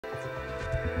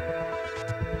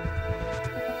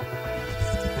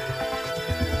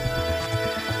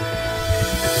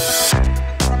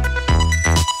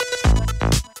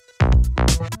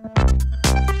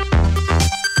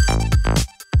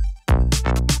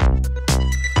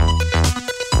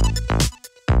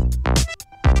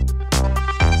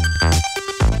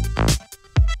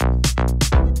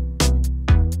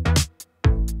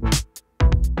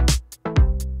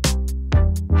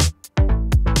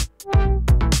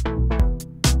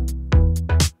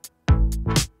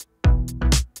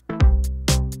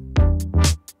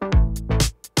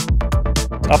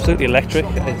absolutely electric.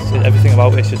 Everything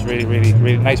about it's just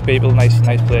really nice people, nice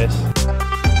place.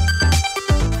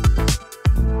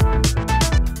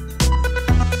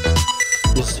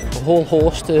 There's a whole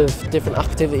host of different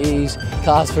activities.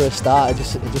 Cars for a start are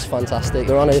just fantastic.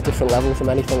 They're on a different level from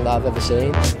anything that I've ever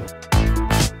seen.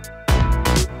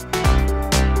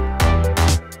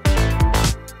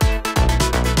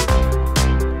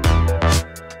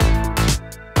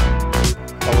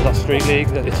 That Street League,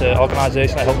 it's an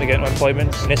organisation that helped me get into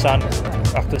employment. NISSAN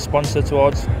acted as sponsor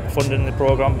towards funding the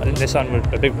programme, and NISSAN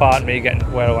were a big part in me getting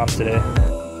where I am today.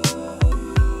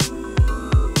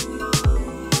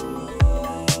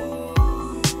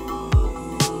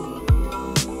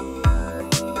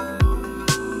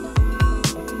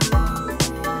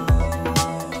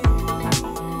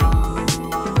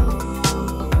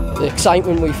 The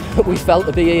excitement we felt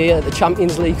to be here at the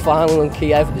Champions League final in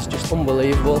Kiev is just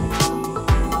unbelievable.